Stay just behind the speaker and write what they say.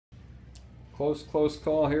Close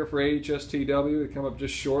call here for AHSTW. They come up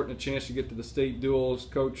just short and a chance to get to the state duels.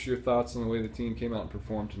 Coach, your thoughts on the way the team came out and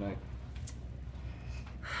performed tonight?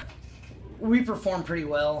 We performed pretty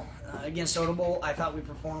well. Against Odebo, I thought we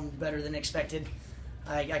performed better than expected.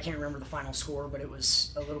 I can't remember the final score, but it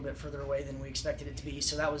was a little bit further away than we expected it to be,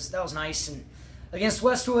 so that was nice. And against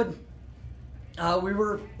Westwood, we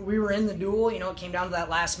were in the duel. It came down to that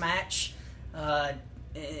last match, and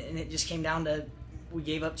it just came down to we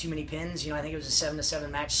gave up too many pins. I think it was a 7-7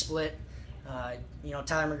 match split. Tyler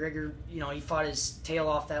McGregor, he fought his tail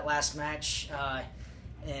off that last match,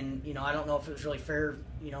 and I don't know if it was really fair.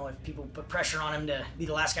 If people put pressure on him to be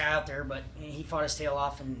the last guy out there, but he fought his tail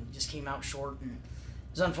off and just came out short. And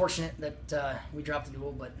it was unfortunate that we dropped the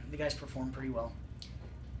duel, but the guys performed pretty well.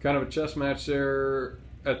 Kind of a chess match there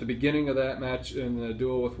at the beginning of that match in the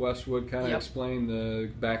duel with Westwood. Kind of explain the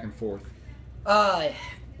back and forth.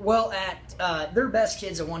 Well, at their best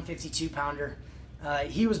kid's a 152-pounder.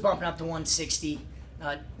 He was bumping up to 160.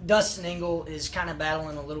 Dustin Engel is kind of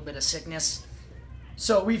battling a little bit of sickness.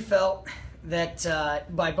 So we felt that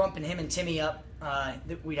by bumping him and Timmy up,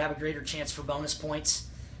 that we'd have a greater chance for bonus points.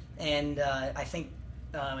 And I think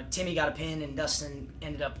Timmy got a pin and Dustin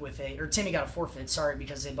ended up with Timmy got a forfeit,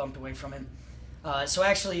 because they bumped away from him. So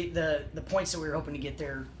actually the points that we were hoping to get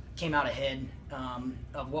there came out ahead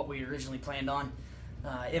of what we originally planned on.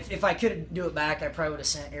 If I could do it back, I probably would have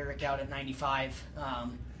sent Eric out at 95,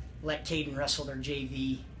 let Caden wrestle their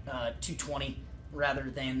JV 220 rather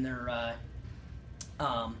than their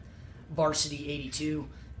varsity 82,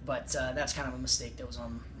 but that's kind of a mistake that was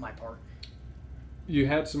on my part. You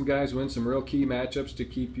had some guys win some real key matchups to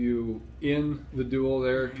keep you in the duel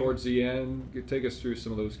there towards the end. Take us through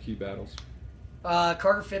some of those key battles.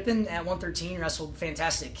 Carter Fippen at 113 wrestled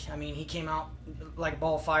fantastic. He came out like a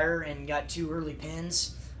ball of fire and got 2 early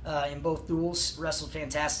pins in both duels, wrestled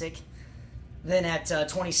fantastic. Then at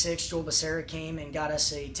 26, Joel Becerra came and got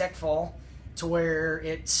us a tech fall to where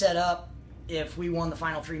it set up if we won the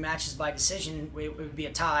final 3 matches by decision, it would be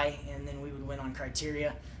a tie, and then we would win on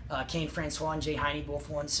criteria. Kane Francois and Jay Heine both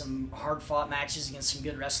won some hard-fought matches against some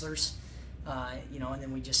good wrestlers, and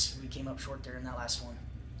then we came up short there in that last one.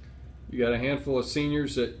 You got a handful of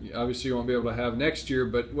seniors that obviously you won't be able to have next year,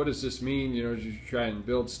 but what does this mean? As you try and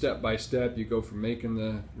build step by step, you go from making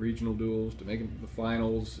the regional duels to making the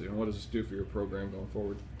finals. What does this do for your program going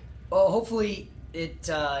forward? Well, hopefully it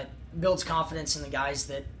builds confidence in the guys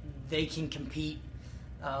that they can compete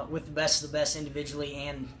with the best of the best individually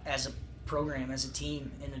and as a program, as a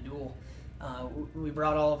team in a duel. We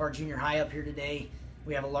brought all of our junior high up here today.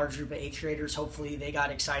 We have a large group of 8th graders. Hopefully they got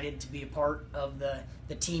excited to be a part of the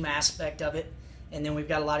team aspect of it. And then we've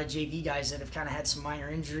got a lot of JV guys that have kind of had some minor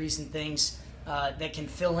injuries and things that can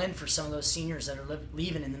fill in for some of those seniors that are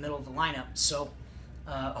leaving in the middle of the lineup. So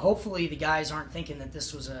hopefully the guys aren't thinking that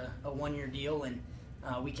this was a one-year deal, and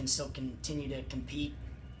we can still continue to compete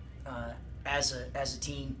as a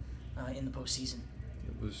team in the postseason.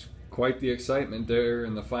 It was quite the excitement there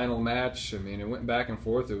in the final match. It went back and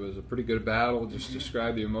forth. It was a pretty good battle. Just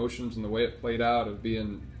describe the emotions and the way it played out of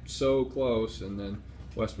being so close, and then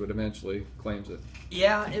Westwood eventually claims it.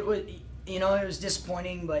 Yeah, it was. It was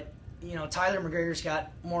disappointing, but Tyler McGregor's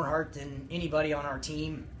got more heart than anybody on our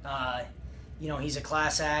team. He's a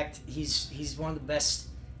class act. He's one of the best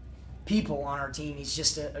people on our team. He's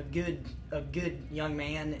just a good young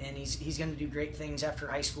man, and he's going to do great things after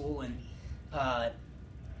high school. And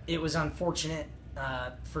it was unfortunate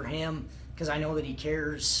for him because I know that he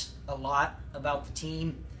cares a lot about the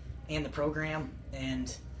team and the program,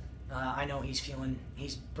 and I know he's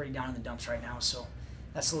pretty down in the dumps right now. So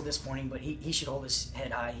that's a little disappointing, but he should hold his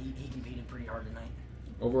head high. He competed pretty hard tonight.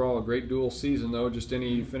 Overall, a great dual season, though. Just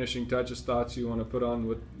any finishing touches, thoughts you want to put on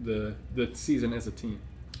with the season as a team?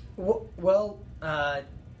 Well,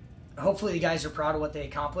 hopefully the guys are proud of what they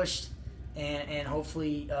accomplished, and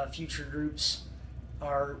hopefully future groups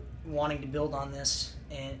are wanting to build on this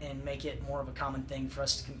and make it more of a common thing for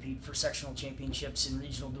us to compete for sectional championships and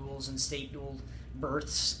regional duels and state dual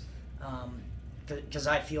berths. Because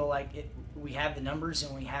I feel like we have the numbers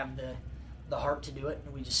and we have the heart to do it,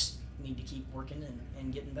 and we just need to keep working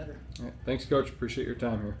and getting better. All right. Thanks, Coach. Appreciate your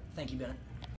time here. Thank you, Bennett.